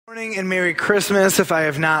morning and Merry Christmas. If I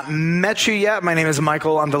have not met you yet, my name is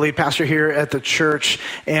Michael. I'm the lead pastor here at the church,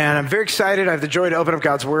 and I'm very excited. I have the joy to open up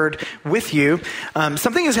God's Word with you.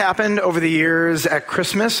 Something has happened over the years at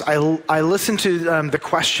Christmas. I listen to the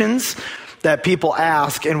questions that people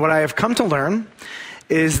ask, and what I have come to learn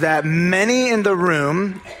is that many in the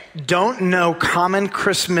room don't know common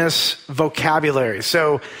Christmas vocabulary.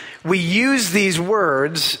 So we use these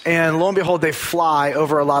words, and lo and behold, they fly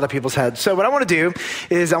over a lot of people's heads. So what I want to do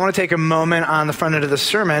is I want to take a moment on the front end of the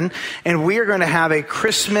sermon, and we are going to have a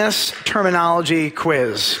Christmas terminology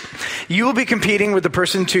quiz. You will be competing with the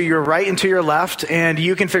person to your right and to your left, and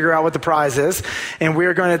you can figure out what the prize is. And we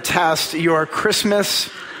are going to test your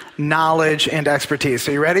Christmas knowledge and expertise.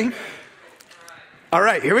 So you ready? All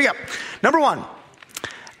right, here we go. Number one,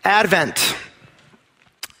 Advent.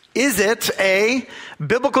 Is it a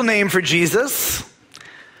biblical name for Jesus?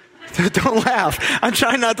 Don't laugh. I'm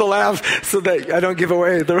trying not to laugh so that I don't give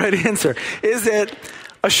away the right answer. Is it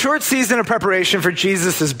a short season of preparation for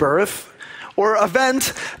Jesus' birth, or an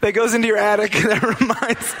event that goes into your attic that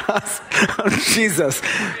reminds us of Jesus?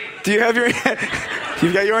 Do you have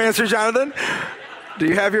you've got your answer, Jonathan? Do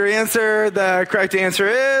you have your answer? The correct answer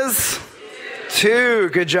is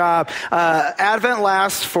 2. Good job. Advent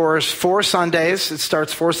lasts for 4 Sundays. It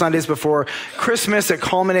starts 4 Sundays before Christmas. It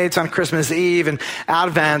culminates on Christmas Eve. And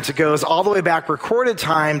Advent goes all the way back recorded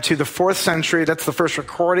time to the 4th century. That's the first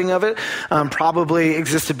recording of it. Probably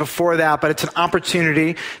existed before that, but it's an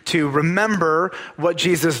opportunity to remember what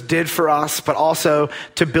Jesus did for us, but also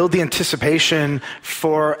to build the anticipation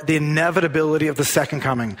for the inevitability of the second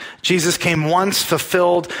coming. Jesus came once,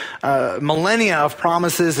 fulfilled millennia of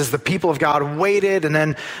promises as the people of God waited, and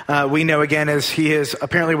then we know again as he has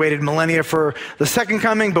apparently waited millennia for the second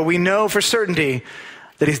coming, but we know for certainty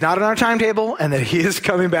that he's not on our timetable and that he is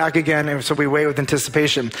coming back again, and so we wait with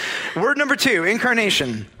anticipation. Word number 2,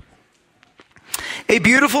 incarnation. A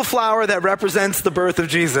beautiful flower that represents the birth of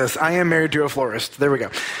Jesus. I am married to a florist. There we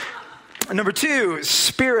go. Number 2,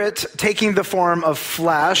 spirit taking the form of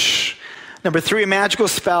flesh. Number 3, a magical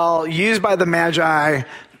spell used by the Magi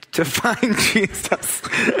to find Jesus.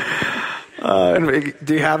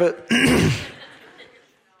 Do you have it?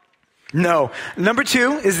 No. Number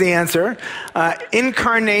 2 is the answer.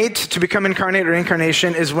 Incarnate, to become incarnate or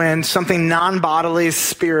incarnation, is when something non-bodily,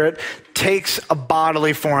 spirit, takes a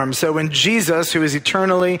bodily form. So when Jesus, who is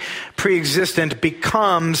eternally pre-existent,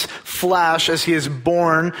 becomes flesh as he is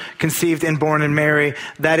born, conceived and born in Mary,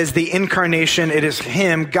 that is the incarnation. It is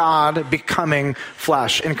him, God, becoming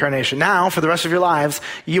flesh, incarnation. Now, for the rest of your lives,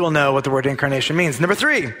 you will know what the word incarnation means. Number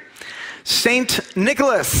 3. Saint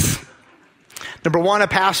Nicholas. Number 1, a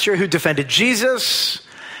pastor who defended Jesus.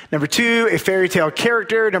 Number 2, a fairy tale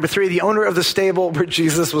character. Number 3, the owner of the stable where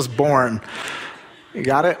Jesus was born. You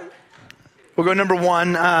got it? We'll go number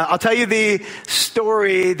 1. I'll tell you the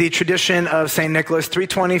story, the tradition of St. Nicholas.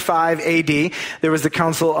 325 AD, there was the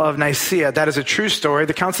Council of Nicaea. That is a true story.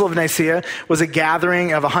 The Council of Nicaea was a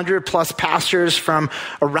gathering of 100 plus pastors from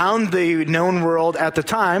around the known world at the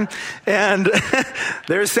time. And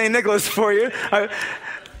there's St. Nicholas for you.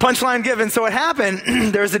 Punchline given. So what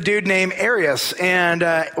happened, there was a dude named Arius, and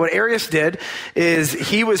what Arius did is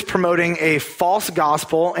he was promoting a false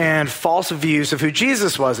gospel and false views of who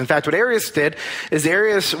Jesus was. In fact, what Arius did is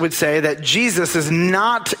Arius would say that Jesus is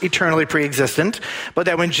not eternally pre-existent, but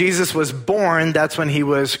that when Jesus was born, that's when he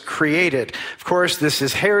was created. Of course, this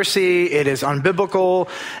is heresy. It is unbiblical.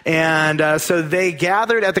 And so they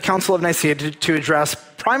gathered at the Council of Nicaea to address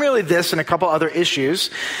primarily this and a couple other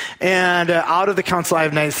issues. And out of the Council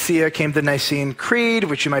of Nicaea came the Nicene Creed,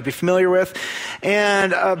 which you might be familiar with.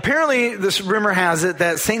 And apparently, this rumor has it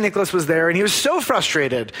that St. Nicholas was there, and he was so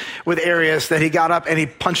frustrated with Arius that he got up and he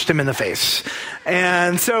punched him in the face.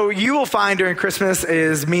 And so you will find during Christmas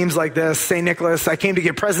is memes like this: St. Nicholas, I came to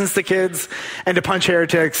give presents to kids and to punch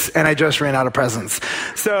heretics, and I just ran out of presents.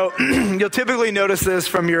 So you'll typically notice this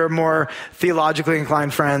from your more theologically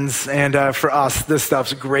inclined friends, and for us, this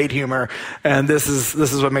stuff's great humor, and this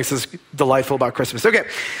is what makes this delightful about Christmas. Okay,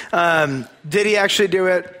 did he actually do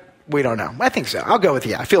it? We don't know. I think so. I'll go with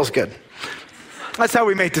yeah. It feels good. That's how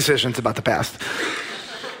we make decisions about the past.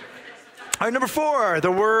 All right, number 4,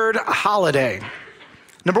 the word holiday.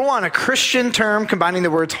 Number 1, a Christian term combining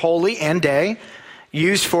the words holy and day,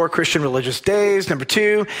 used for Christian religious days. Number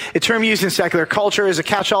 2, a term used in secular culture as a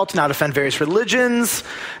catch-all to not offend various religions.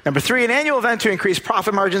 Number 3, an annual event to increase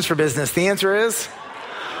profit margins for business. The answer is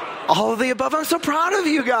all of the above. I'm so proud of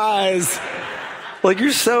you guys. Like,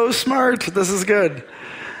 you're so smart. This is good.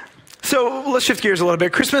 So let's shift gears a little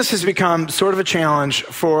bit. Christmas has become sort of a challenge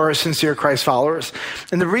for sincere Christ followers.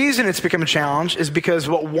 And the reason it's become a challenge is because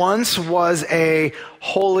what once was a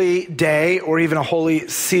holy day or even a holy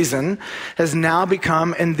season has now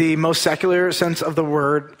become, in the most secular sense of the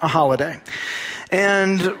word, a holiday.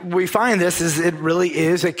 And we find this is it really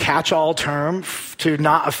is a catch-all term to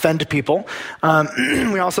not offend people.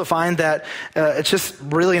 We also find that it's just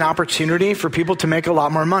really an opportunity for people to make a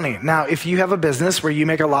lot more money. Now, if you have a business where you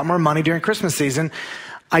make a lot more money during Christmas season,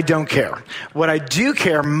 I don't care. What I do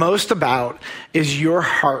care most about is your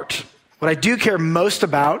heart. What I do care most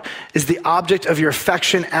about is the object of your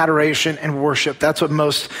affection, adoration, and worship. That's what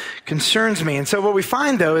most concerns me. And so what we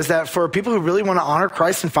find, though, is that for people who really want to honor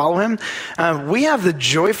Christ and follow him, we have the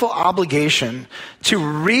joyful obligation to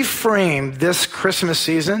reframe this Christmas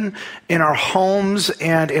season in our homes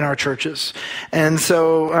and in our churches. And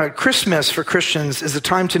so Christmas for Christians is a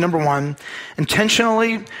time to, number one,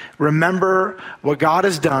 intentionally remember what God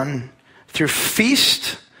has done through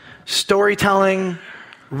feast, storytelling,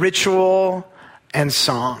 ritual, and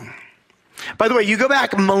song. By the way, you go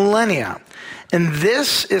back millennia, and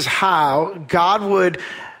this is how God would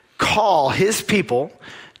call his people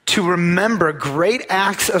to remember great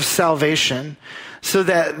acts of salvation so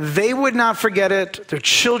that they would not forget it, their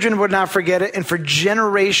children would not forget it, and for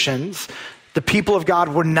generations, the people of God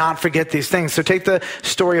would not forget these things. So take the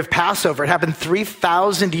story of Passover. It happened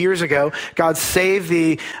 3,000 years ago. God saved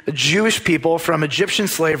the Jewish people from Egyptian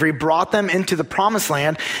slavery, brought them into the promised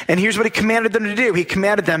land. And here's what he commanded them to do. He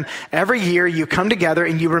commanded them, every year you come together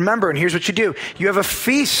and you remember. And here's what you do. You have a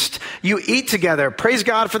feast. You eat together. Praise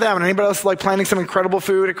God for them. And anybody else like planning some incredible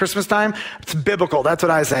food at Christmas time? It's biblical. That's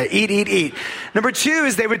what I say. Eat, eat, eat. Number two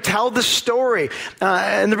is they would tell the story.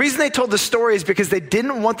 And the reason they told the story is because they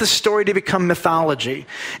didn't want the story to become mythology.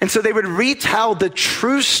 And so they would retell the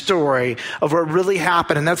true story of what really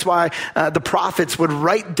happened. And that's why the prophets would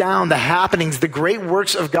write down the happenings, the great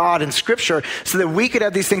works of God in Scripture, so that we could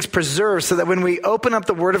have these things preserved, so that when we open up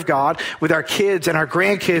the Word of God with our kids and our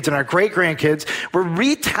grandkids and our great-grandkids, we're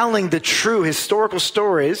retelling the true historical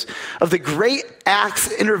stories of the great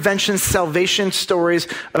acts, interventions, salvation stories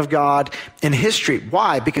of God in history.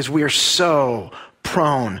 Why? Because we are so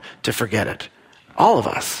prone to forget it. All of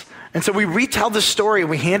us. And so we retell the story and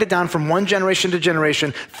we hand it down from one generation to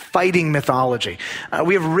generation, fighting mythology.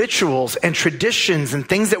 We have rituals and traditions and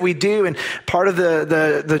things that we do. And part of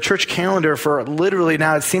the church calendar for literally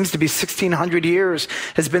now, it seems to be 1,600 years,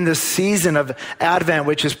 has been this season of Advent,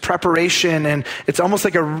 which is preparation. And it's almost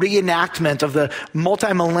like a reenactment of the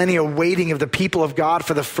multi-millennia waiting of the people of God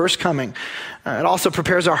for the first coming. It also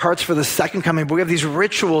prepares our hearts for the second coming. But we have these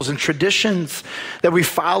rituals and traditions that we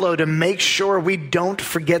follow to make sure we don't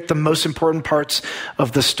forget the most important parts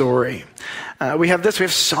of the story. We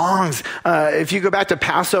have songs. If you go back to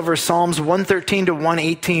Passover, Psalms 113 to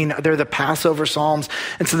 118, they're the Passover Psalms.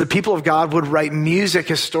 And so the people of God would write music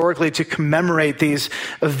historically to commemorate these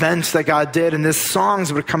events that God did. And these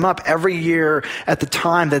songs would come up every year at the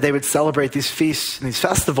time that they would celebrate these feasts and these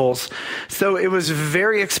festivals. So it was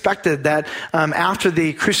very expected that after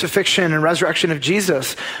the crucifixion and resurrection of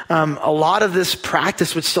Jesus, a lot of this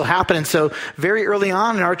practice would still happen. And so very early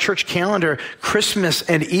on in our church calendar, Christmas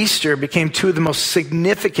and Easter became two of the most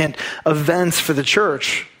significant events for the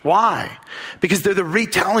church. Why? Because they're the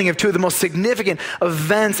retelling of two of the most significant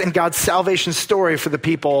events in God's salvation story for the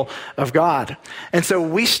people of God. And so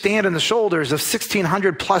we stand on the shoulders of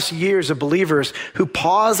 1,600 plus years of believers who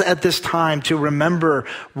pause at this time to remember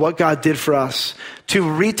what God did for us, to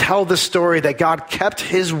retell the story that God kept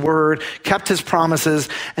his word, kept his promises,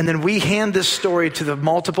 and then we hand this story to the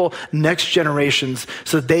multiple next generations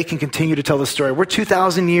so that they can continue to tell the story. We're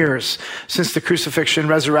 2,000 years since the crucifixion,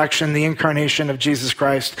 resurrection, the incarnation of Jesus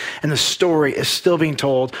Christ, and the story is still being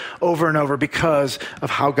told over and over because of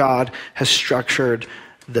how God has structured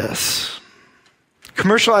this.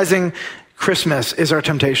 Commercializing Christmas is our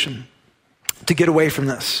temptation to get away from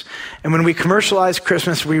this. And when we commercialize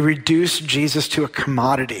Christmas, we reduce Jesus to a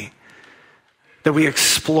commodity that we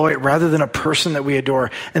exploit rather than a person that we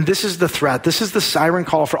adore. And this is the threat. This is the siren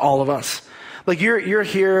call for all of us. Like you're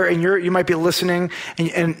here and you might be listening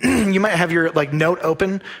and you might have your like note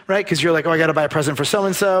open, right? Because you're like, oh, I got to buy a present for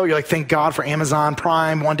so-and-so. You're like, thank God for Amazon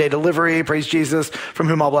Prime, 1-day delivery, praise Jesus, from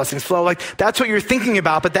whom all blessings flow. Like that's what you're thinking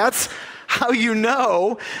about, but that's how you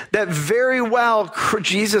know that very well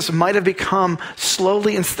Jesus might have become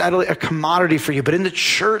slowly and steadily a commodity for you. But in the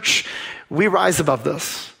church, we rise above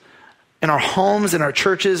this. In our homes, in our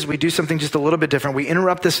churches, we do something just a little bit different. We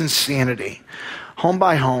interrupt this insanity, home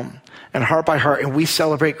by home and heart by heart, and we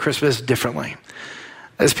celebrate Christmas differently.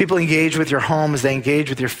 As people engage with your home, as they engage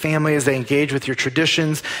with your family, as they engage with your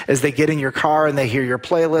traditions, as they get in your car and they hear your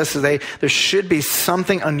playlist, there should be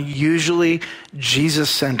something unusually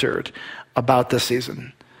Jesus-centered about this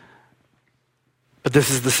season. But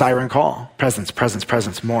this is the siren call. Presence, presence,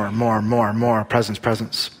 presence, more, more, more, more, presence,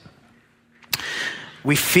 presence.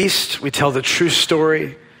 We feast, we tell the true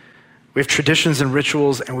story. We have traditions and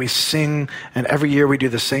rituals, and we sing, and every year we do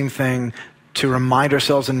the same thing to remind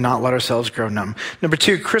ourselves and not let ourselves grow numb. Number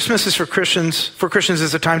 2, Christmas is for Christians. For Christians,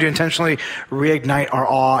 is a time to intentionally reignite our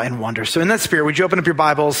awe and wonder. So in that spirit, would you open up your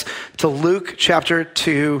Bibles to Luke chapter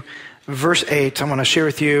 2, verse 8. I want to share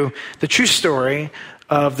with you the true story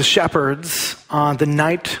of the shepherds on the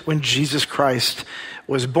night when Jesus Christ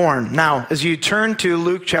was born. Now, as you turn to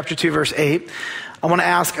Luke chapter 2, verse 8, I want to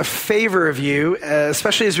ask a favor of you,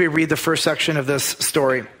 especially as we read the first section of this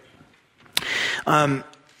story.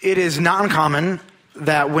 It is not uncommon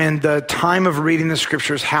that when the time of reading the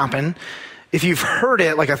scriptures happen, if you've heard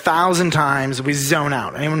it like 1,000 times, we zone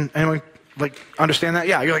out. Anyone like understand that?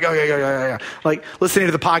 Yeah, you're like, oh yeah. Like listening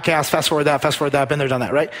to the podcast, fast forward that, been there, done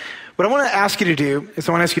that, right? What I want to ask you to do is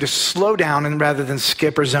I want to ask you to slow down and rather than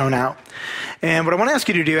skip or zone out. And what I want to ask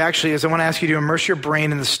you to do actually is I want to ask you to immerse your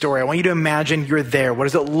brain in the story. I want you to imagine you're there. What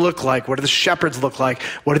does it look like? What do the shepherds look like?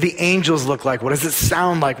 What do the angels look like? What does it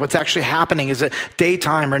sound like? What's actually happening? Is it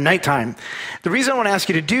daytime or nighttime? The reason I want to ask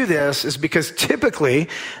you to do this is because typically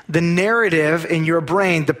the narrative in your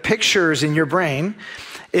brain, the pictures in your brain,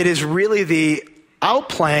 it is really the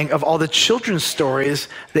outplaying of all the children's stories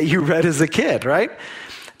that you read as a kid, right?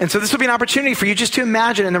 And so this will be an opportunity for you just to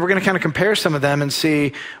imagine, and then we're going to kind of compare some of them and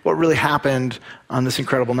see what really happened on this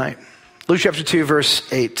incredible night. Luke chapter 2,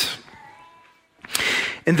 verse 8.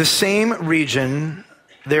 In the same region,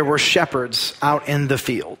 there were shepherds out in the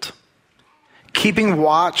field, keeping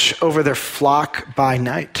watch over their flock by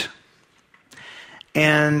night.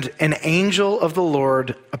 And an angel of the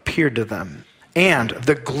Lord appeared to them, and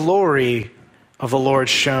the glory of the Lord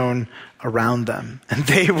shone around them, and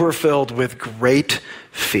they were filled with great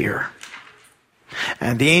fear.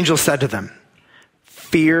 And the angel said to them,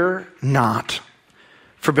 "Fear not,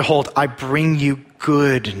 for behold, I bring you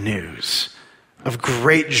good news of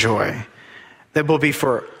great joy that will be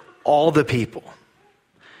for all the people.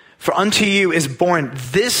 For unto you is born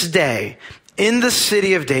this day in the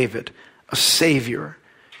city of David a Savior,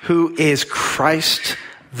 who is Christ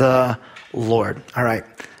the Lord." All right.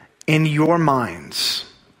 In your minds,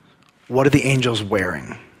 what are the angels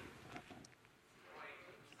wearing?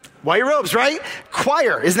 White robes, right?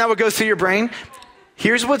 Choir. Isn't that what goes through your brain?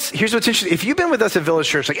 Here's what's interesting. If you've been with us at Village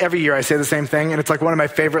Church, like every year I say the same thing, and it's like one of my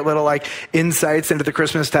favorite little like insights into the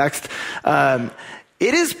Christmas text.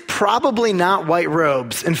 It is probably not white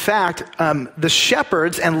robes. In fact, the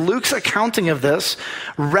shepherds and Luke's accounting of this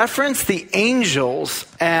reference the angels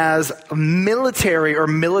as military or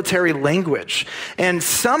military language. And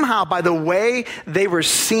somehow by the way they were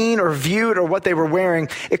seen or viewed or what they were wearing,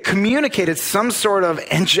 it communicated some sort of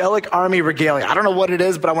angelic army regalia. I don't know what it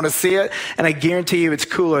is, but I want to see it. And I guarantee you it's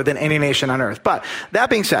cooler than any nation on earth. But that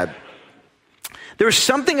being said, there was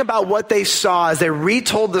something about what they saw as they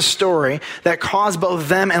retold the story that caused both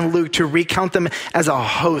them and Luke to recount them as a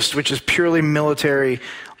host, which is purely military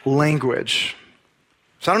language.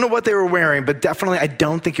 So I don't know what they were wearing, but definitely I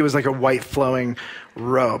don't think it was like a white flowing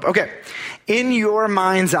robe. Okay, in your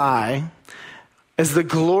mind's eye, as the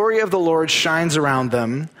glory of the Lord shines around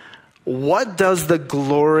them, what does the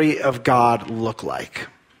glory of God look like?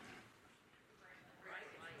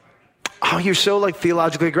 Oh, you're so like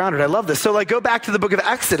theologically grounded. I love this. So like go back to the book of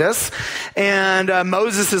Exodus and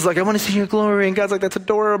Moses is like, "I want to see your glory." And God's like, "That's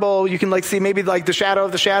adorable. You can like see maybe like the shadow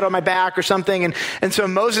of my back or something." And so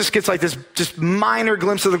Moses gets like this just minor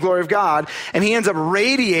glimpse of the glory of God. And he ends up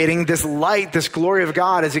radiating this light, this glory of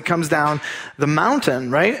God as he comes down the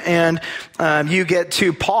mountain, right? And you get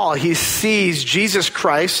to Paul. He sees Jesus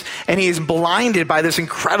Christ and he's blinded by this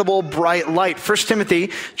incredible bright light. 1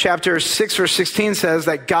 Timothy chapter 6 verse 16 says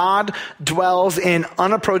that God dwells in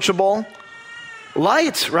unapproachable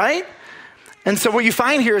light, right? And so what you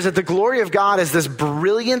find here is that the glory of God is this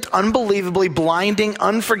brilliant, unbelievably blinding,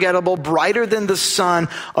 unforgettable, brighter than the sun,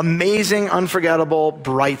 amazing, unforgettable,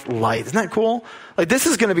 bright light. Isn't that cool? Like this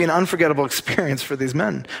is going to be an unforgettable experience for these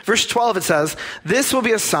men. Verse 12, it says, "This will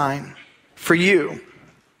be a sign for you.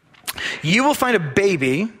 You will find a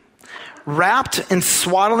baby wrapped in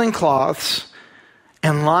swaddling cloths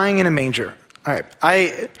and lying in a manger." All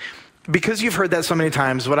right, because you've heard that so many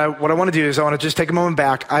times, what I want to do is I want to just take a moment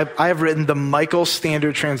back. I have written the Michael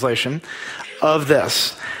Standard Translation of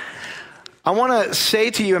this. I want to say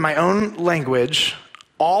to you in my own language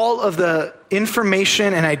all of the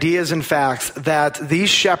information and ideas and facts that these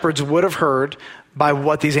shepherds would have heard by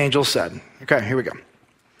what these angels said. Okay, here we go.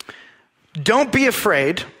 Don't be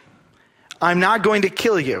afraid. I'm not going to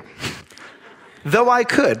kill you, though I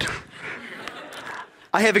could.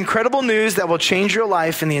 I have incredible news that will change your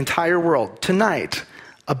life and the entire world. Tonight,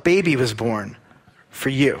 a baby was born for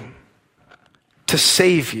you, to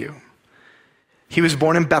save you. He was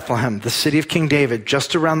born in Bethlehem, the city of King David,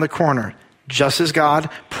 just around the corner, just as God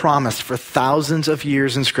promised for thousands of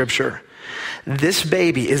years in Scripture. This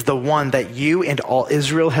baby is the one that you and all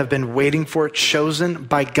Israel have been waiting for, chosen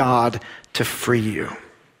by God to free you.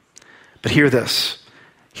 But hear this.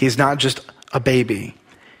 He's not just a baby.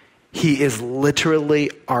 He is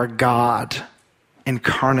literally our God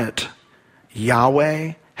incarnate.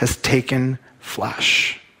 Yahweh has taken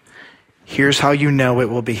flesh. Here's how you know it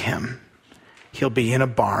will be him. He'll be in a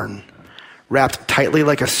barn, wrapped tightly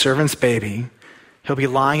like a servant's baby. He'll be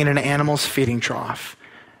lying in an animal's feeding trough,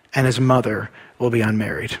 and his mother will be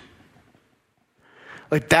unmarried.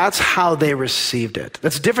 Like, that's how they received it.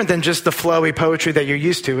 That's different than just the flowy poetry that you're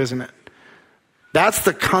used to, isn't it? That's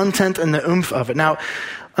the content and the oomph of it. Now,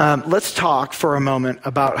 let's talk for a moment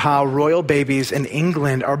about how royal babies in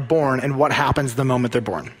England are born and what happens the moment they're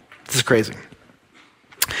born. This is crazy.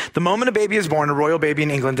 The moment a baby is born, a royal baby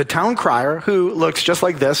in England, the town crier, who looks just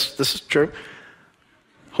like this is true,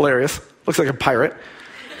 hilarious, looks like a pirate.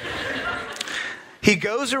 He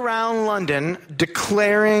goes around London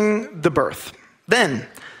declaring the birth. Then,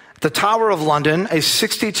 the Tower of London, a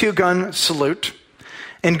 62-gun salute.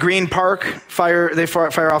 In Green Park, they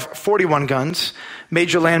fire off 41 guns.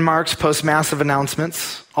 Major landmarks post massive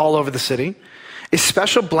announcements all over the city. A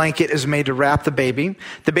special blanket is made to wrap the baby.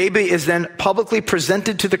 The baby is then publicly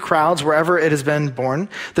presented to the crowds wherever it has been born.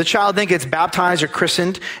 The child then gets baptized or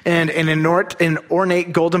christened in an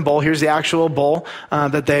ornate golden bowl. Here's the actual bowl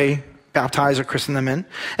that they baptize or christen them in.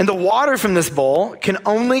 And the water from this bowl can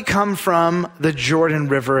only come from the Jordan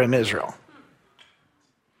River in Israel.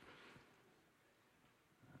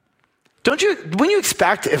 When you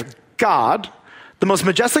expect if God, the most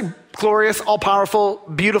majestic, glorious, all-powerful,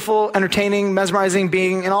 beautiful, entertaining, mesmerizing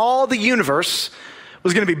being in all the universe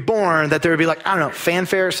was going to be born, that there would be like, I don't know,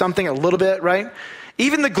 fanfare or something a little bit, right?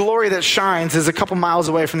 Even the glory that shines is a couple miles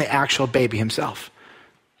away from the actual baby himself.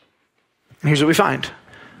 And here's what we find.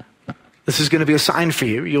 This is going to be a sign for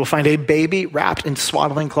you. You'll find a baby wrapped in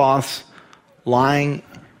swaddling cloths, lying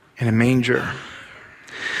in a manger.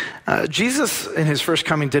 Jesus, in his first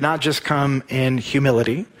coming, did not just come in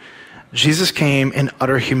humility. Jesus came in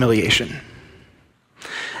utter humiliation.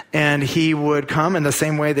 And he would come in the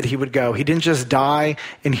same way that he would go. He didn't just die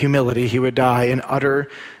in humility. He would die in utter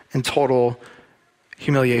and total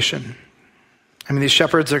humiliation. I mean, these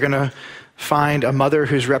shepherds are going to find a mother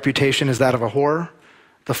whose reputation is that of a whore.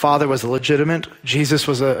 The father was illegitimate. Jesus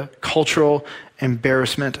was a cultural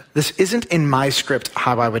embarrassment. This isn't in my script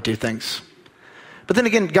how I would do things. But then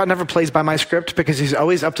again, God never plays by my script because he's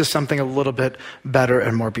always up to something a little bit better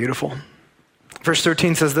and more beautiful. Verse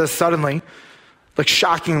 13 says this, suddenly, like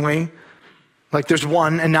shockingly, like there's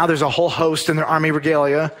one and now there's a whole host in their army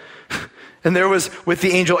regalia. And there was with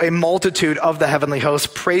the angel a multitude of the heavenly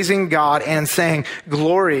host praising God and saying,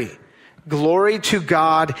 glory to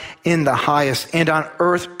God in the highest, and on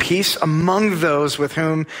earth peace among those with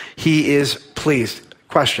whom he is pleased.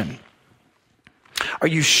 Question. Are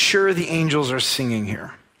you sure the angels are singing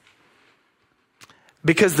here?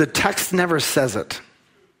 Because the text never says it.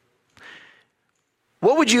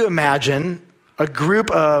 What would you imagine a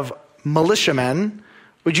group of militiamen,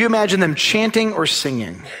 would you imagine them chanting or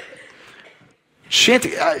singing?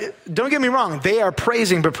 Chanting, don't get me wrong, they are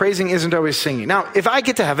praising, but praising isn't always singing. Now, if I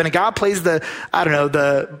get to heaven and God plays the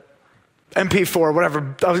MP4,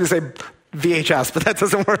 whatever, I was going to say VHS, but that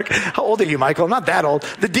doesn't work. How old are you, Michael? I'm not that old.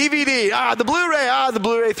 The DVD, the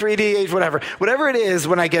Blu-ray 3D, whatever it is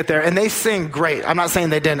when I get there, and they sing great. I'm not saying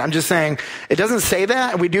they didn't. I'm just saying it doesn't say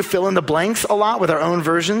that, and we do fill in the blanks a lot with our own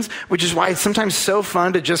versions, which is why it's sometimes so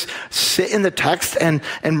fun to just sit in the text and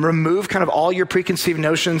remove kind of all your preconceived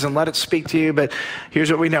notions and let it speak to you. But here's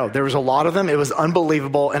what we know. There was a lot of them. It was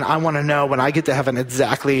unbelievable, and I want to know when I get to heaven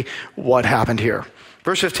exactly what happened here.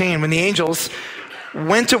 Verse 15, when the angels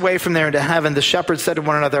went away from there into heaven, the shepherds said to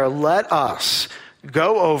one another, let us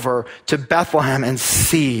go over to Bethlehem and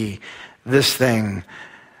see this thing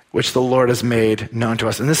which the Lord has made known to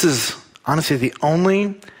us. And this is honestly the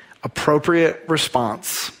only appropriate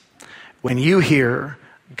response when you hear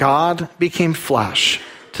God became flesh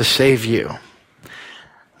to save you.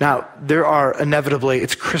 Now, there are inevitably,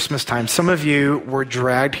 it's Christmas time. Some of you were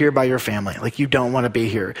dragged here by your family. Like, you don't want to be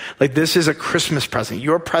here. Like, this is a Christmas present.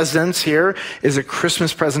 Your presence here is a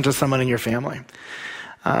Christmas present to someone in your family.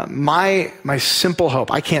 My simple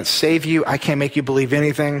hope, I can't save you. I can't make you believe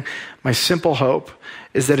anything. My simple hope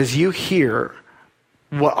is that as you hear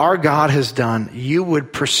what our God has done, you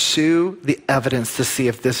would pursue the evidence to see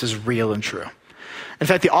if this is real and true. In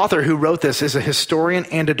fact, the author who wrote this is a historian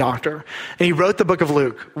and a doctor. And he wrote the book of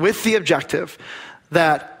Luke with the objective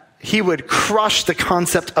that he would crush the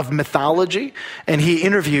concept of mythology. And he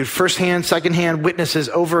interviewed firsthand, secondhand witnesses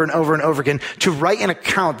over and over and over again to write an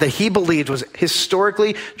account that he believed was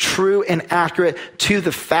historically true and accurate to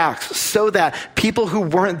the facts, so that people who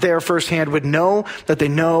weren't there firsthand would know that they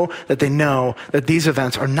know that they know that these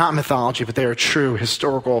events are not mythology, but they are true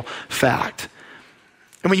historical fact.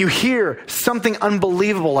 And when you hear something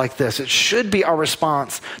unbelievable like this, it should be our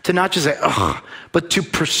response to not just say, ugh, but to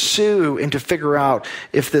pursue and to figure out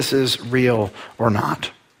if this is real or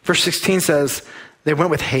not. Verse 16 says, they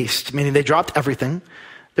went with haste, meaning they dropped everything.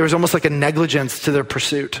 There was almost like a negligence to their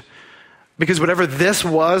pursuit, because whatever this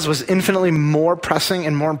was infinitely more pressing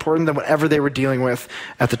and more important than whatever they were dealing with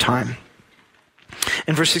at the time.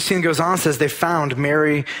 And verse 16 goes on and says, they found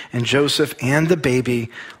Mary and Joseph and the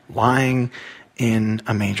baby lying in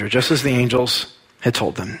a manger, just as the angels had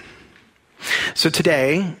told them. So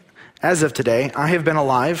today, as of today, I have been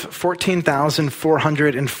alive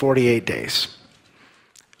 14,448 days.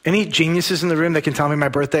 Any geniuses in the room that can tell me my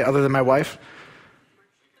birthday other than my wife?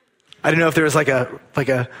 I don't know if there was like a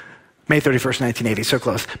May 31st, 1980, so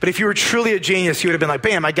close. But if you were truly a genius, you would have been like,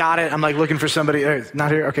 bam, I got it. I'm like looking for somebody. Not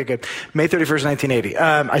here? Okay, good. May 31st, 1980.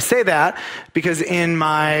 I say that because in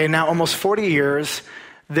my now almost 40 years,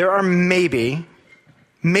 there are maybe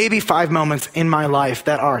 5 moments in my life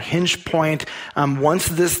that are hinge point. Once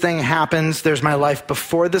this thing happens, there's my life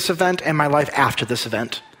before this event and my life after this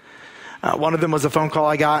event. One of them was a phone call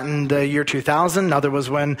I got in the year 2000. Another was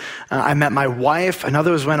when I met my wife.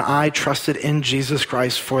 Another was when I trusted in Jesus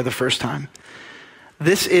Christ for the first time.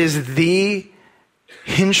 This is the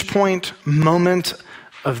hinge point moment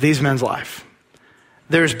of these men's life.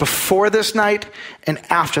 There's before this night and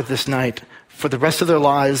after this night for the rest of their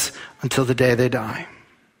lives until the day they die.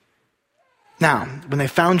 Now, when they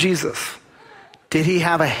found Jesus, did he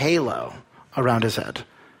have a halo around his head?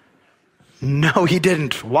 No, he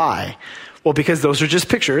didn't. Why? Well, because those are just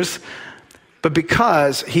pictures, but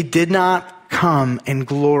because he did not come in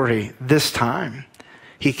glory this time.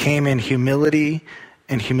 He came in humility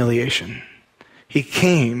and humiliation. He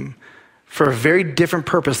came for a very different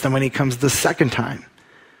purpose than when he comes the second time.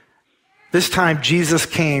 This time, Jesus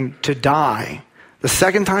came to die. The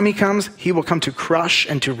second time he comes, he will come to crush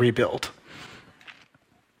and to rebuild.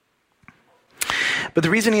 But the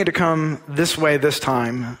reason he had to come this way this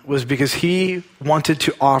time was because he wanted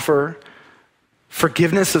to offer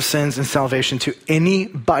forgiveness of sins and salvation to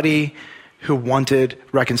anybody who wanted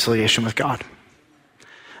reconciliation with God.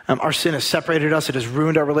 Our sin has separated us. It has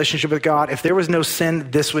ruined our relationship with God. If there was no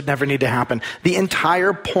sin, this would never need to happen. The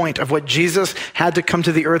entire point of what Jesus had to come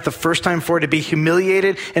to the earth the first time for, to be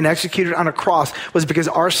humiliated and executed on a cross, was because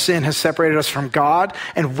our sin has separated us from God,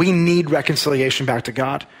 and we need reconciliation back to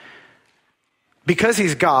God. Because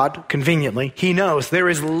he's God, conveniently, he knows there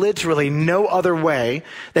is literally no other way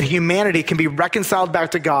that humanity can be reconciled back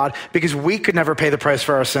to God, because we could never pay the price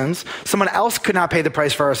for our sins. Someone else could not pay the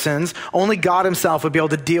price for our sins. Only God himself would be able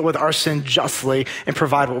to deal with our sin justly and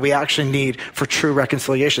provide what we actually need for true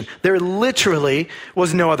reconciliation. There literally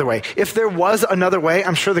was no other way. If there was another way,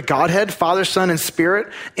 I'm sure the Godhead, Father, Son, and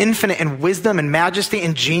Spirit, infinite in wisdom and majesty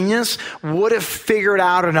and genius, would have figured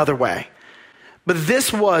out another way. But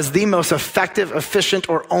this was the most effective, efficient,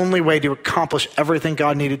 or only way to accomplish everything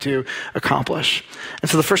God needed to accomplish. And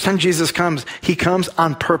so the first time Jesus comes, he comes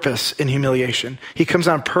on purpose in humiliation. He comes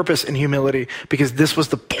on purpose in humility, because this was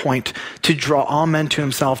the point: to draw all men to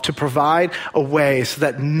himself, to provide a way so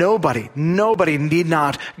that nobody need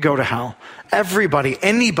not go to hell. Everybody,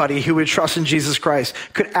 anybody who would trust in Jesus Christ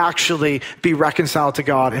could actually be reconciled to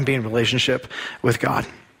God and be in relationship with God.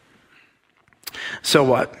 So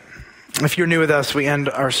what? If you're new with us, we end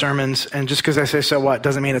our sermons, and just because I say so what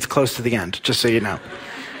doesn't mean it's close to the end, just so you know.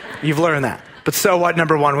 You've learned that. But so what,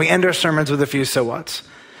 number one, we end our sermons with a few so whats.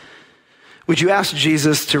 Would you ask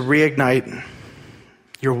Jesus to reignite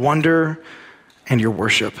your wonder and your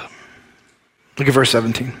worship? Look at verse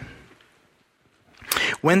 17.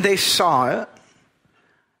 When they saw it,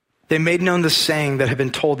 they made known the saying that had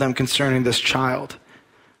been told them concerning this child,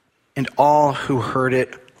 and all who heard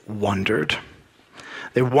it wondered.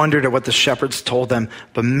 They wondered at what the shepherds told them.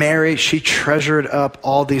 But Mary, she treasured up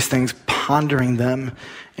all these things, pondering them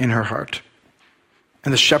in her heart.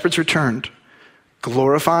 And the shepherds returned,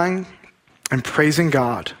 glorifying and praising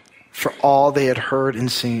God for all they had heard and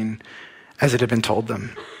seen as it had been told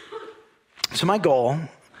them. So my goal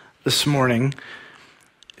this morning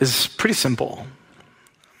is pretty simple.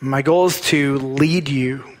 My goal is to lead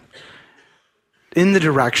you in the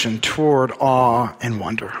direction toward awe and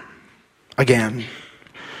wonder. Again,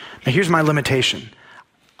 now here's my limitation.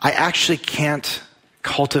 I actually can't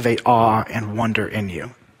cultivate awe and wonder in you.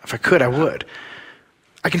 If I could, I would.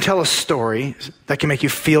 I can tell a story that can make you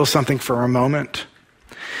feel something for a moment.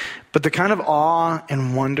 But the kind of awe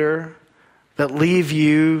and wonder that leave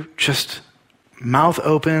you just mouth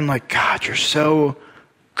open like, God, you're so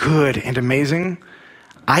good and amazing,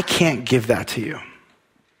 I can't give that to you.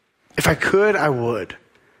 If I could, I would.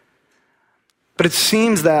 But it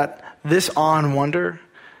seems that this awe and wonder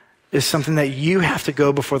is something that you have to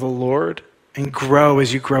go before the Lord and grow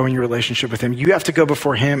as you grow in your relationship with him. You have to go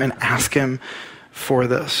before him and ask him for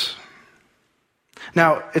this.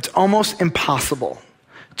 Now, it's almost impossible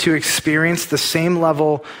to experience the same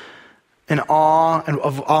level of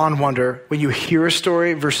awe and wonder when you hear a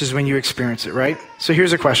story versus when you experience it, right? So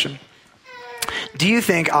here's a question. Do you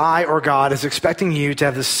think I or God is expecting you to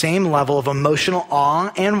have the same level of emotional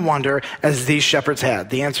awe and wonder as these shepherds had?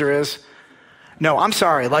 The answer is no. I'm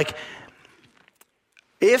sorry.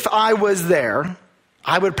 If I was there,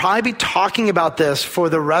 I would probably be talking about this for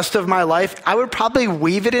the rest of my life. I would probably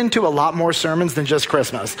weave it into a lot more sermons than just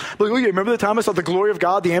Christmas. Like, oh, yeah, remember the time I saw the glory of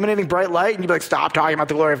God, the emanating bright light? And you'd be like, stop talking about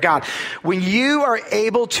the glory of God. When you are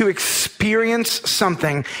able to experience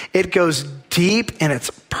something, it goes deep and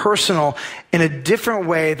it's personal in a different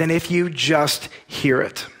way than if you just hear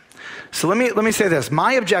it. So let me say this.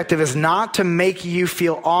 My objective is not to make you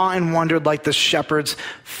feel awe and wonder like the shepherds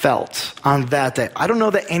felt on that day. I don't know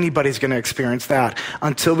that anybody's going to experience that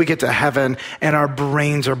until we get to heaven and our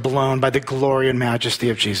brains are blown by the glory and majesty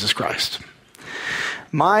of Jesus Christ.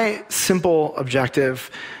 My simple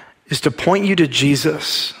objective is to point you to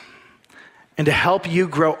Jesus and to help you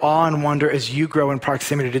grow awe and wonder as you grow in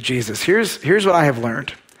proximity to Jesus. Here's what I have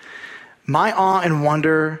learned. My awe and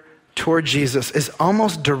wonder toward Jesus is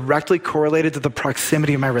almost directly correlated to the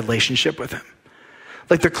proximity of my relationship with him.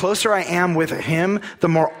 Like the closer I am with him, the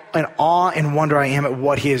more in awe and wonder I am at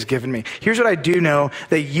what he has given me. Here's what I do know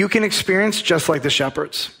that you can experience just like the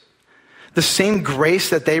shepherds. The same grace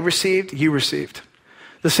that they received, you received.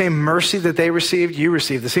 The same mercy that they received, you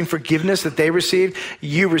received. The same forgiveness that they received,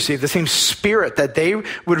 you received. The same spirit that they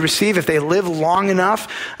would receive if they live long enough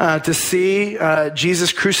to see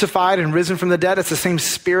Jesus crucified and risen from the dead. It's the same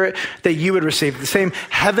spirit that you would receive. The same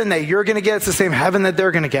heaven that you're going to get, it's the same heaven that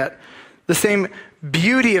they're going to get. The same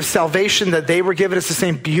beauty of salvation that they were given, it's the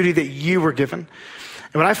same beauty that you were given.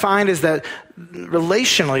 And what I find is that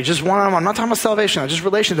relationally, just one-on-one, I'm not talking about salvation, just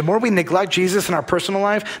relationally, the more we neglect Jesus in our personal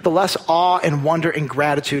life, the less awe and wonder and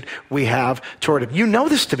gratitude we have toward him. You know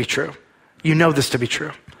this to be true. You know this to be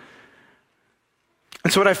true.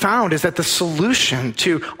 And so what I found is that the solution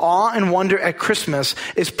to awe and wonder at Christmas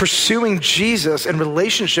is pursuing Jesus and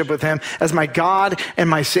relationship with him as my God and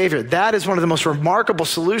my Savior. That is one of the most remarkable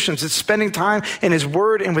solutions. It's spending time in his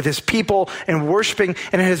word and with his people and worshiping,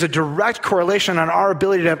 and it has a direct correlation on our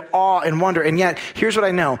ability to have awe and wonder. And yet, here's what I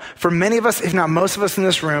know. For many of us, if not most of us in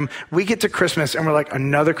this room, we get to Christmas and we're like,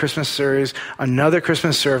 another Christmas series, another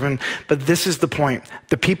Christmas sermon. But this is the point.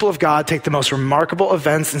 The people of God take the most remarkable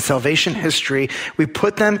events in salvation history. We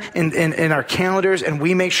put them in our calendars and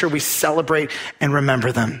we make sure we celebrate and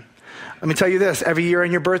remember them. Let me tell you this, every year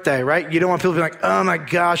on your birthday, right? You don't want people to be like, oh my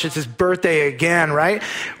gosh, it's his birthday again, right?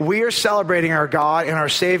 We are celebrating our God and our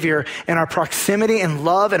Savior, and our proximity and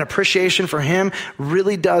love and appreciation for him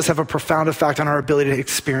really does have a profound effect on our ability to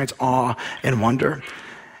experience awe and wonder.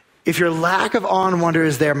 If your lack of awe and wonder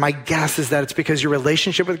is there, my guess is that it's because your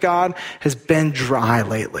relationship with God has been dry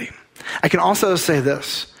lately. I can also say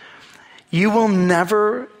this. You will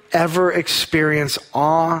never, ever experience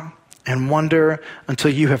awe and wonder until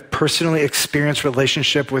you have personally experienced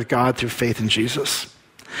relationship with God through faith in Jesus.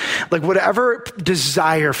 Like whatever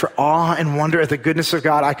desire for awe and wonder at the goodness of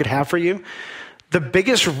God I could have for you, the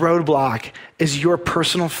biggest roadblock is your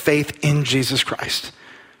personal faith in Jesus Christ.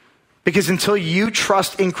 Because until you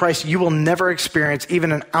trust in Christ, you will never experience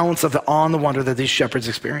even an ounce of the awe and the wonder that these shepherds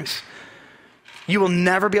experience. You will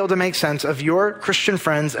never be able to make sense of your Christian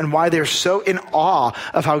friends and why they're so in awe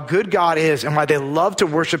of how good God is and why they love to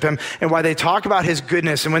worship him and why they talk about his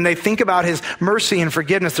goodness. And when they think about his mercy and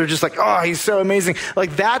forgiveness, they're just like, oh, he's so amazing.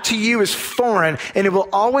 Like that to you is foreign, and it will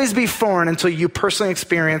always be foreign until you personally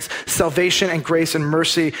experience salvation and grace and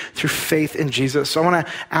mercy through faith in Jesus. So I want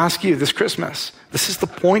to ask you this Christmas, this is the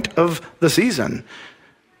point of the season.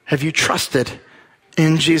 Have you trusted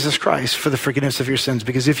in Jesus Christ for the forgiveness of your sins?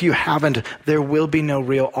 Because if you haven't, there will be no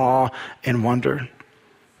real awe and wonder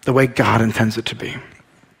the way God intends it to be.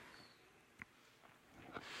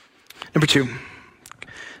 Number 2,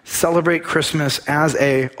 celebrate Christmas as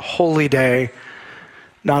a holy day,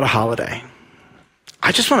 not a holiday.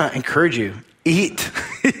 I just want to encourage you, eat,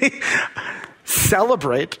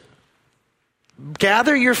 celebrate,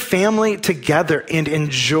 gather your family together and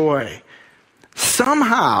enjoy.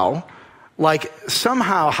 Somehow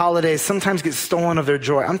holidays sometimes get stolen of their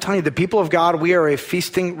joy. I'm telling you, the people of God, we are a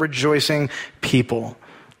feasting, rejoicing people.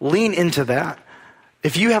 Lean into that.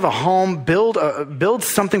 If you have a home, build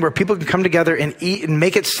something where people can come together and eat and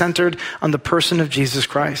make it centered on the person of Jesus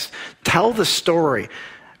Christ. Tell the story.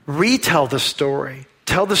 Retell the story.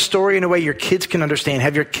 Tell the story in a way your kids can understand.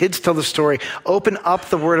 Have your kids tell the story. Open up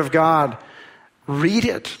the Word of God. Read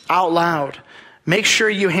it out loud. Make sure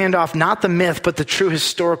you hand off not the myth, but the true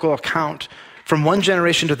historical account from one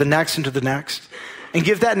generation to the next and to the next. And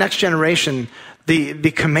give that next generation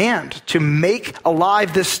the command to make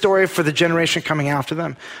alive this story for the generation coming after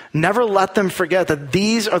them. Never let them forget that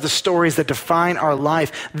these are the stories that define our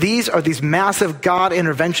life. These are these massive God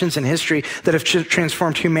interventions in history that have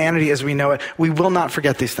transformed humanity as we know it. We will not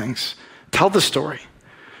forget these things. Tell the story.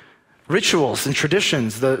 Rituals and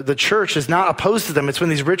traditions, the church is not opposed to them. It's when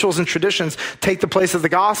these rituals and traditions take the place of the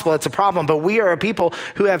gospel, it's a problem. But we are a people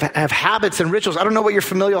who have habits and rituals. I don't know what your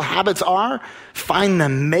familial habits are. Find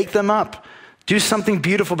them, make them up. Do something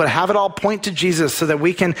beautiful, but have it all point to Jesus so that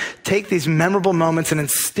we can take these memorable moments and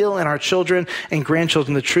instill in our children and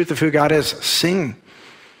grandchildren the truth of who God is. Sing.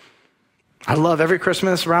 I love every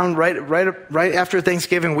Christmas around right after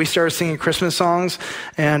Thanksgiving, we started singing Christmas songs,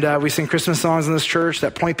 and we sing Christmas songs in this church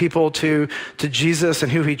that point people to Jesus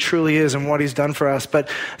and who he truly is and what he's done for us. But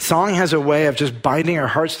song has a way of just binding our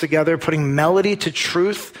hearts together, putting melody to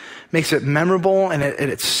truth, makes it memorable, and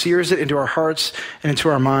it sears it into our hearts and into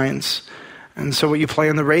our minds. And so what you play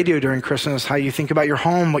on the radio during Christmas, how you think about your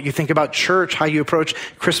home, what you think about church, how you approach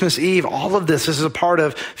Christmas Eve, all of this is a part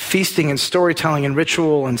of feasting and storytelling and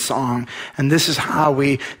ritual and song. And this is how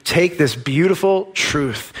we take this beautiful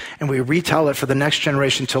truth and we retell it for the next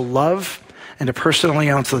generation to love and to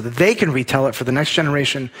personally own, so that they can retell it for the next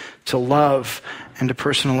generation to love and to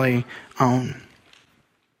personally own.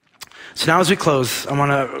 So now as we close, I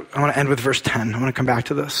want to end with verse 10. I want to come back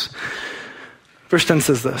to this. Verse 10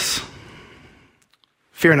 says this: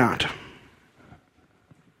 fear not.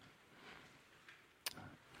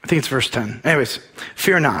 I think it's verse 10. Anyways,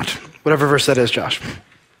 fear not. Whatever verse that is, Josh.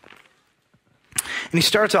 And he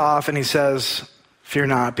starts off and he says, fear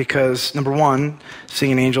not, because number one,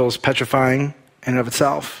 seeing an angel is petrifying in and of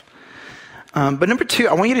itself. But number two,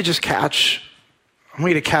 I want you to catch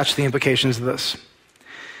the implications of this.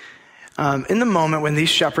 In the moment when these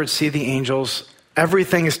shepherds see the angels,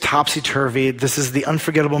 everything is topsy-turvy. This is the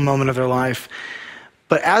unforgettable moment of their life.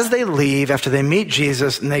 But as they leave, after they meet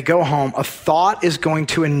Jesus and they go home, a thought is going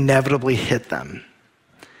to inevitably hit them.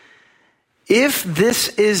 If this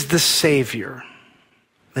is the Savior,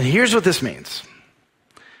 then here's what this means.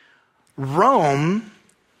 Rome,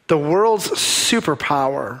 the world's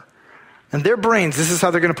superpower, and their brains, this is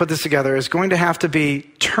how they're going to put this together, is going to have to be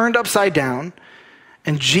turned upside down.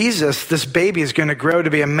 And Jesus, this baby, is going to grow to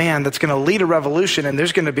be a man that's going to lead a revolution, and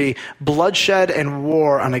there's going to be bloodshed and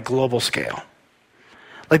war on a global scale.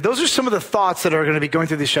 Like, those are some of the thoughts that are going to be going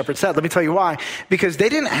through these shepherds' head. Let me tell you why. Because they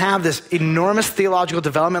didn't have this enormous theological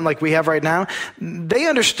development like we have right now. They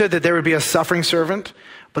understood that there would be a suffering servant,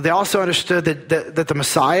 but they also understood that the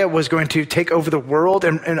Messiah was going to take over the world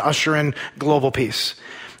and usher in global peace.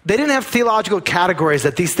 They didn't have theological categories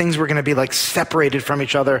that these things were going to be like separated from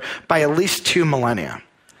each other by at least 2 millennia.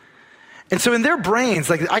 And so in their brains,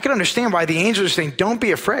 like, I can understand why the angels are saying, don't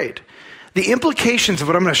be afraid. The implications of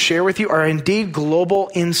what I'm going to share with you are indeed global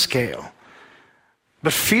in scale.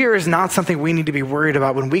 But fear is not something we need to be worried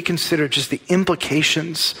about when we consider just the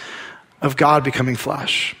implications of God becoming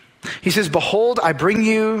flesh. He says, behold, I bring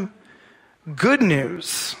you good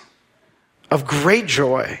news of great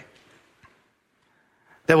joy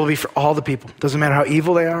that will be for all the people. Doesn't matter how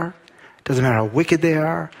evil they are. Doesn't matter how wicked they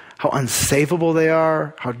are, how unsavable they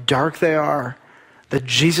are, how dark they are. That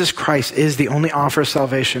Jesus Christ is the only offer of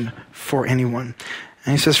salvation for anyone.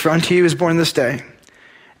 And he says, for unto you is born this day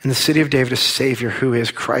in the city of David a Savior who is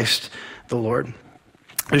Christ the Lord.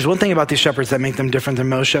 There's one thing about these shepherds that make them different than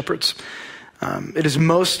most shepherds. It is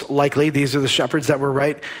most likely these are the shepherds that were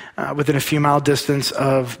right within a few mile distance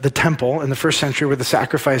of the temple in the first century where the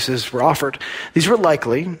sacrifices were offered. These were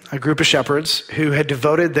likely a group of shepherds who had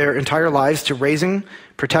devoted their entire lives to raising,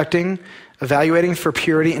 protecting, evaluating for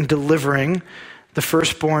purity, and delivering the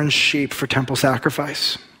firstborn sheep for temple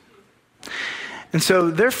sacrifice. And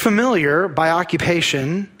so they're familiar by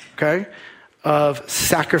occupation, okay, of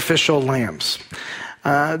sacrificial lambs.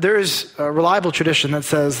 There is a reliable tradition that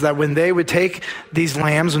says that when they would take these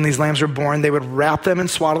lambs, when these lambs were born, they would wrap them in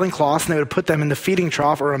swaddling cloths and they would put them in the feeding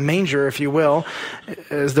trough or a manger, if you will,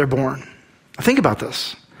 as they're born. Think about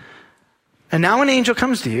this. And now an angel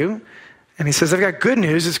comes to you and he says, I've got good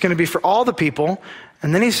news. It's going to be for all the people.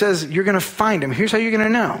 And then he says, you're going to find him. Here's how you're going to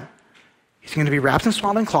know. He's going to be wrapped in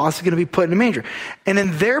swaddling cloths. He's going to be put in a manger. And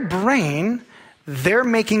in their brain, they're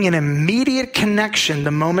making an immediate connection the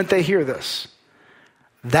moment they hear this.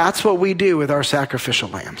 That's what we do with our sacrificial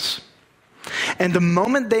lambs. And the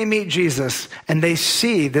moment they meet Jesus and they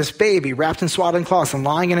see this baby wrapped in swaddling cloths and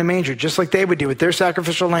lying in a manger, just like they would do with their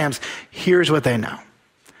sacrificial lambs, here's what they know.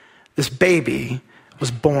 This baby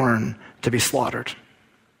was born to be slaughtered.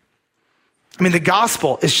 I mean, the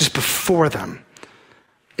gospel is just before them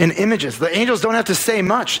in images. The angels don't have to say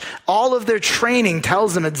much. All of their training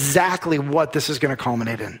tells them exactly what this is going to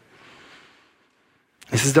culminate in.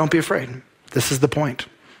 He says, don't be afraid. This is the point.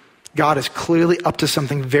 God is clearly up to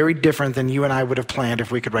something very different than you and I would have planned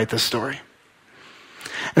if we could write this story.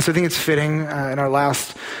 And so I think it's fitting in our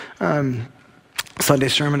last Sunday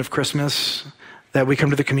sermon of Christmas that we come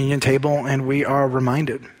to the communion table and we are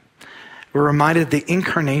reminded. We're reminded the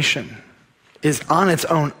incarnation is on its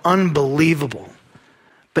own unbelievable.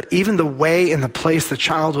 But even the way and the place the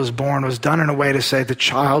child was born was done in a way to say the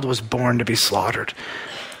child was born to be slaughtered.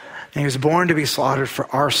 And he was born to be slaughtered for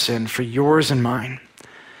our sin, for yours and mine.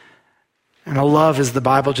 And I love as the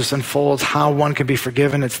Bible just unfolds how one can be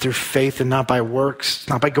forgiven. It's through faith and not by works. It's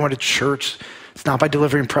not by going to church. It's not by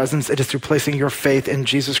delivering presents. It is through placing your faith in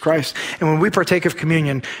Jesus Christ. And when we partake of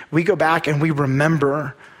communion, we go back and we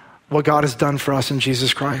remember what God has done for us in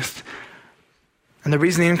Jesus Christ. And the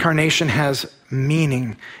reason the incarnation has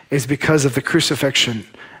meaning is because of the crucifixion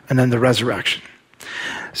and then the resurrection.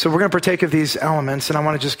 So we're going to partake of these elements, and I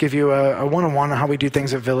want to just give you a one-on-one on how we do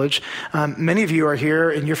things at Village. Many of you are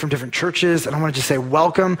here, and you're from different churches, and I want to just say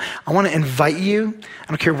welcome. I want to invite you. I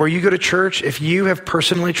don't care where you go to church. If you have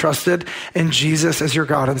personally trusted in Jesus as your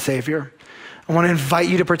God and Savior, I want to invite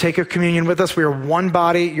you to partake of communion with us. We are one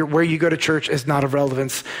body. Where you go to church is not of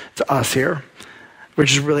relevance to us here. We're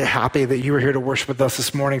just really happy that you were here to worship with us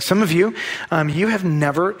this morning. Some of you, you have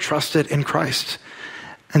never trusted in Christ.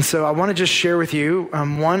 And so I want to just share with you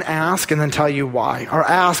one ask and then tell you why. Our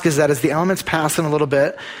ask is that as the elements pass in a little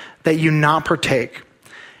bit, that you not partake.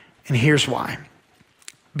 And here's why.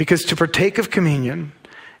 Because to partake of communion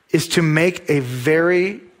is to make a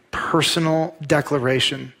very personal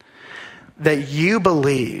declaration that you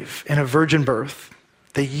believe in a virgin birth,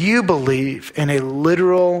 that you believe in a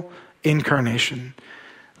literal incarnation,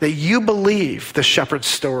 that you believe the shepherd's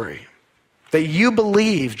story, that you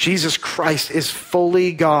believe Jesus Christ is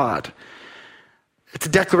fully God. It's a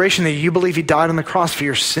declaration that you believe he died on the cross for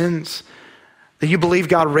your sins, that you believe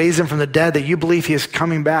God raised him from the dead, that you believe he is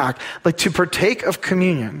coming back. Like, to partake of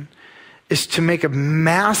communion is to make a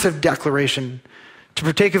massive declaration. To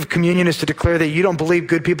partake of communion is to declare that you don't believe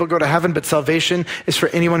good people go to heaven, but salvation is for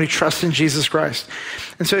anyone who trusts in Jesus Christ.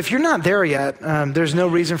 And so if you're not there yet, there's no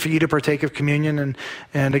reason for you to partake of communion.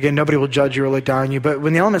 And again, nobody will judge you or look down on you. But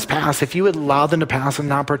when the elements pass, if you would allow them to pass and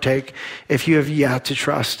not partake, if you have yet to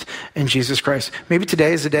trust in Jesus Christ, maybe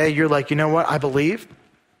today is the day you're like, you know what, I believe.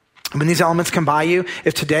 When these elements come by you,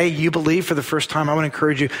 if today you believe for the first time, I want to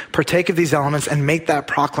encourage you, partake of these elements and make that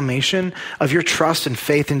proclamation of your trust and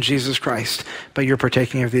faith in Jesus Christ by your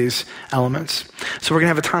partaking of these elements. So we're going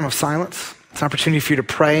to have a time of silence. It's an opportunity for you to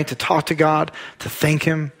pray, to talk to God, to thank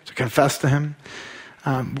him, to confess to him.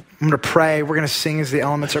 I'm going to pray. We're going to sing as the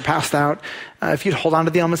elements are passed out. If you'd hold on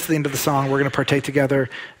to the elements at the end of the song, we're going to partake together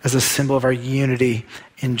as a symbol of our unity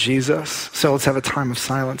in Jesus. So let's have a time of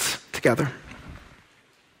silence together.